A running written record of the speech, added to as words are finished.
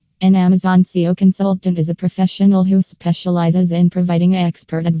An Amazon SEO consultant is a professional who specializes in providing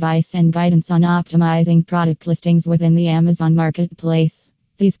expert advice and guidance on optimizing product listings within the Amazon marketplace.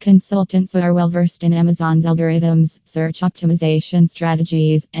 These consultants are well versed in Amazon's algorithms, search optimization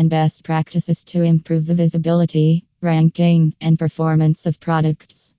strategies, and best practices to improve the visibility, ranking, and performance of products.